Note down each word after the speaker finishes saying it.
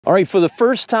All right, for the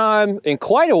first time in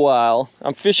quite a while,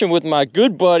 I'm fishing with my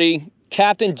good buddy,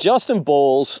 Captain Justin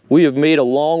Bowles. We have made a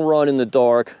long run in the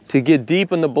dark to get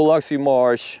deep in the Biloxi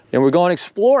Marsh, and we're going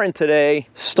exploring today,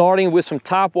 starting with some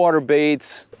topwater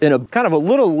baits in a kind of a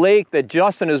little lake that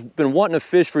Justin has been wanting to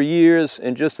fish for years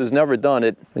and just has never done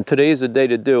it. And today's the day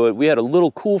to do it. We had a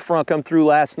little cool front come through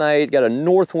last night, got a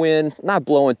north wind, not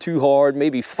blowing too hard,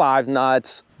 maybe 5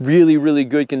 knots. Really, really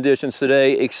good conditions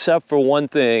today, except for one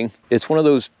thing. It's one of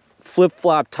those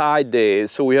flip-flop tide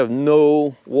days, so we have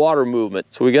no water movement.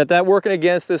 So we got that working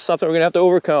against us, something we're gonna have to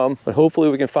overcome, but hopefully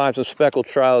we can find some speckled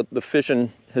trout. The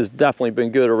fishing has definitely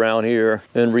been good around here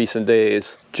in recent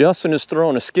days. Justin is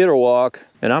throwing a skitter walk,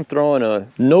 and I'm throwing a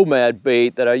nomad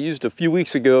bait that I used a few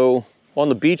weeks ago on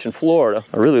the beach in Florida.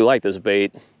 I really like this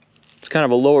bait. It's kind of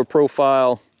a lower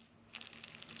profile.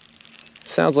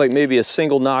 Sounds like maybe a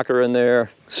single knocker in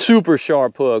there. Super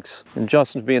sharp hooks, and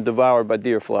Justin's being devoured by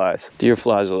deer flies. Deer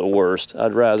flies are the worst.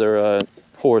 I'd rather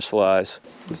horse flies.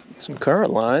 Some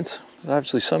current lines. There's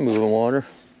obviously some moving water.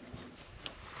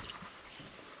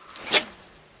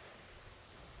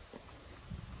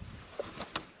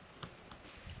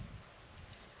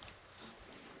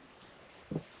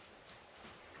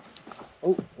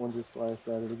 Oh, one just slashed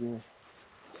at it again.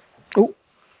 Oh.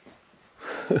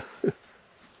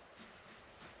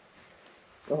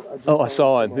 Oh, I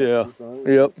saw him, yeah.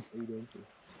 Yep. 8 inches.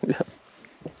 Yep.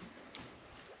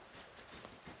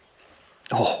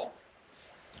 Oh.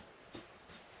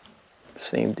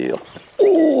 Same deal.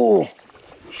 Oh.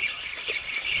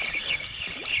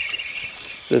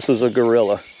 This is a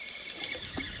gorilla.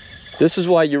 This is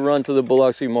why you run to the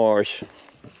Biloxi Marsh.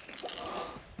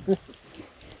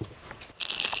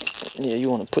 Yeah, you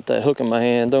want to put that hook in my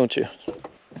hand, don't you?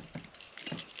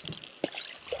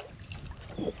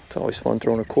 It's always fun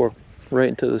throwing a cork right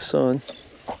into the sun.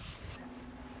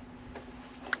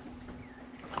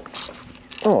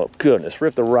 Oh goodness,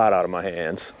 ripped the rod out of my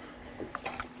hands.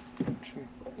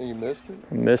 And you missed it?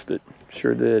 I missed it,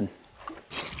 sure did.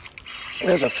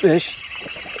 There's a fish.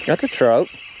 That's a trout.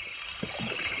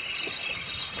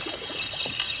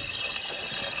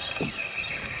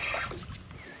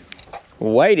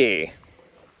 Whitey.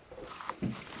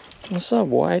 What's up,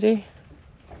 Whitey?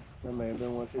 That may have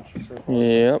been what hit you so hard.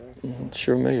 Yep, it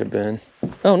sure may have been.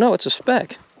 Oh no, it's a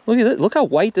speck. Look at that. Look how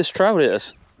white this trout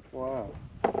is. Wow.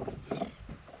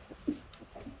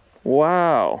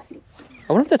 Wow.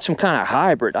 I wonder if that's some kind of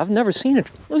hybrid. I've never seen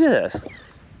it. Look at this.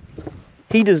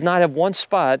 He does not have one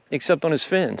spot except on his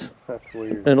fins. That's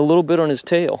weird. And a little bit on his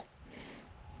tail.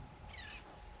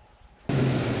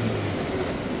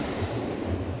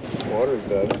 Water's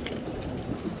better.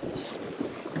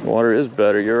 Water is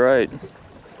better, you're right.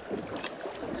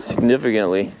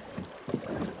 Significantly.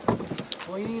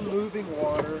 Clean, moving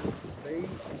water. Bait,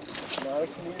 not a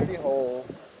community hole.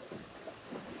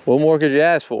 What more could you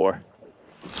ask for?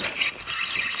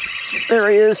 There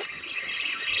he is.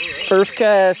 First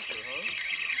cast.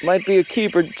 Might be a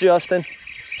keeper, Justin.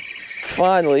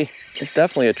 Finally. It's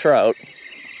definitely a trout.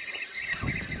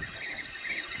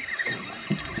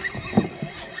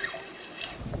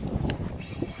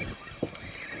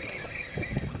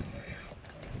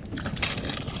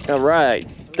 All right,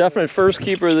 definite first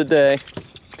keeper of the day.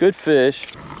 Good fish.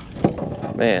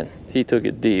 Man, he took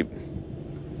it deep.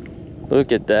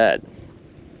 Look at that.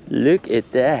 Look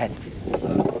at that.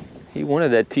 He wanted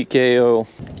that TKO.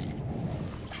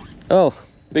 Oh,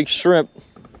 big shrimp.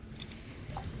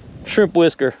 Shrimp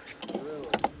whisker. Really?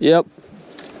 Yep.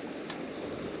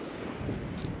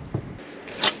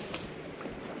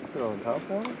 Put on top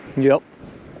water? Yep.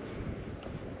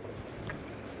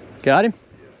 Got him?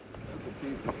 That's a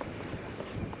keeper.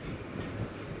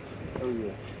 Oh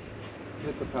yeah.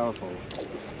 Hit the power pole.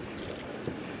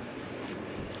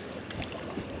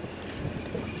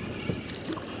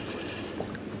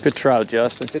 Good trout,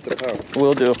 Justin. Hit the power.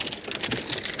 Will do.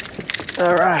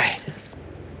 All right.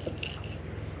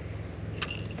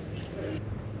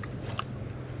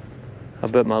 I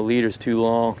bet my leader's too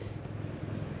long.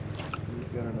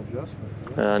 You've got an adjustment.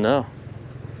 Huh? I know.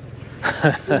 Look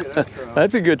at that trout.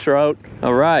 That's a good trout.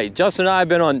 All right, Justin and I have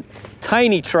been on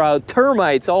tiny trout,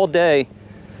 termites all day.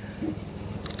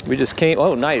 We just came,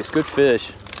 oh nice, good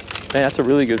fish. Man, that's a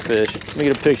really good fish. Let me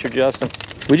get a picture, Justin.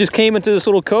 We just came into this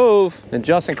little cove and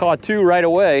Justin caught 2 right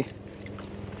away.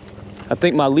 I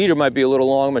think my leader might be a little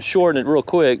long. I'm gonna shorten it real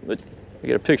quick, but I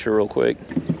get a picture real quick.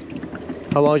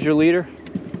 How long is your leader?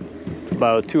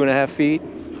 About 2.5 feet.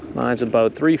 Mine's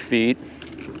about 3 feet.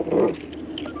 So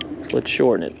let's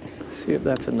shorten it. See if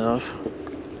that's enough.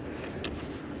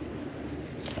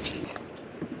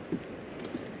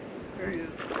 There he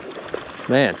is.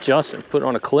 Man, Justin put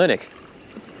on a clinic.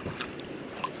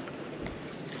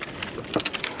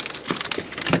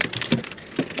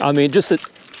 I mean, just a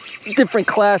different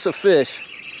class of fish,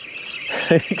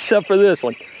 except for this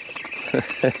one.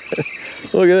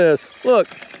 Look at this, look.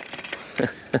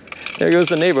 There goes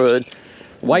the neighborhood.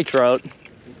 White trout.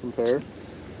 Compare.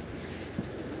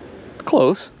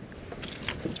 Close.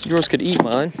 Yours could eat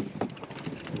mine.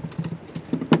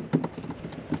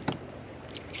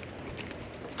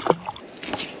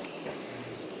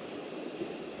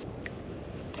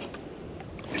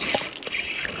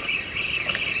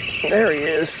 There he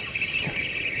is.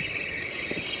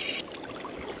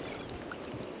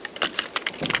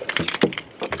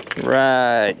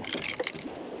 Right.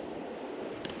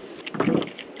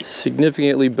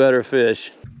 Significantly better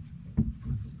fish.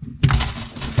 I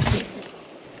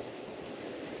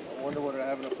wonder what would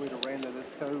happen if we'd have ran to this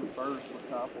cove first with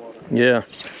top water. Yeah.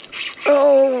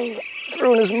 Oh,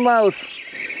 threw in his mouth.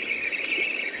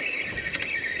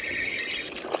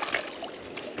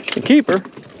 The keeper.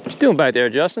 What you doing back there,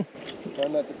 Justin?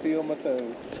 Trying not to peel my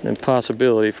toes. It's an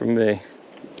impossibility for me.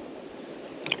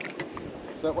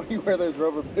 Is that why you wear those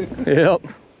rubber boots? Yep.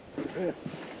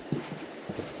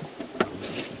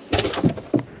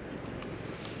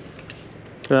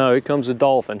 Oh, here comes the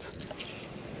dolphins.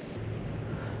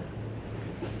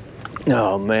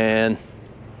 Oh man.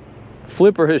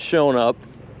 Flipper has shown up.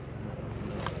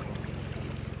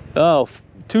 Oh,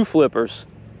 2 flippers.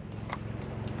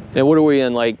 And what are we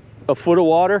in, like a foot of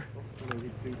water?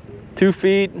 Maybe 2 feet. 2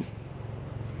 feet.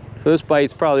 So this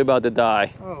bite's probably about to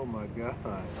die. Oh my God.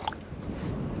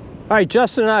 All right,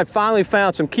 Justin and I finally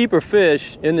found some keeper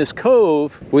fish in this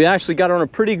cove. We actually got on a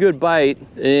pretty good bite,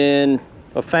 and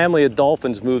a family of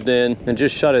dolphins moved in and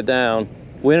just shut it down.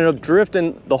 We ended up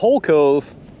drifting the whole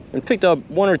cove and picked up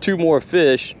 1 or 2 more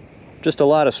fish, just a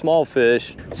lot of small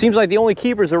fish. Seems like the only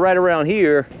keepers are right around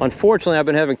here. Unfortunately, I've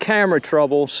been having camera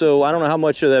trouble, so I don't know how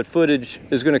much of that footage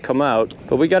is gonna come out,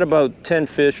 but we got about 10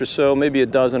 fish or so, maybe a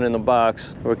dozen in the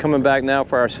box. We're coming back now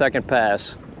for our second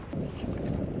pass.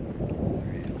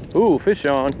 Ooh, fish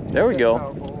on. There we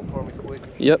go.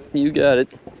 Yep, you got it.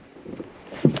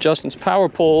 Justin's power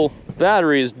pole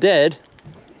battery is dead,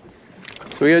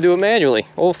 so we gotta do it manually,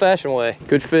 old-fashioned way.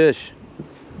 Good fish.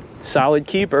 Solid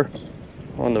keeper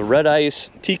on the red ice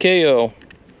TKO.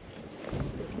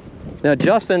 Now,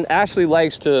 Justin actually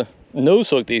likes to nose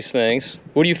hook these things.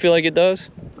 What do you feel like it does?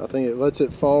 I think it lets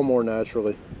it fall more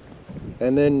naturally.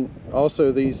 And then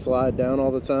also these slide down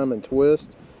all the time and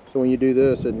twist. So when you do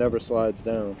this, it never slides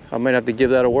down. I might have to give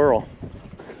that a whirl.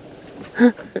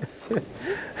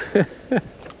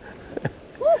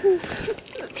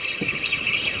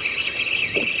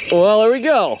 Well, there we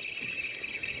go.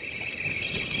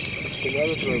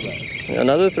 Another throwback.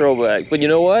 Another throwback. But you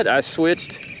know what? I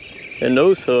switched and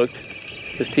nose hooked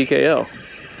this TKO.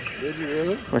 Did you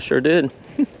really? I sure did.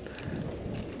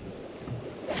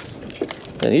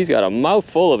 And he's got a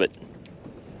mouthful of it.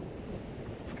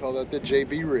 Call that the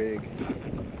JB rig.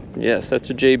 Yes, that's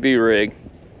a JB rig.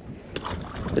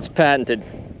 It's patented.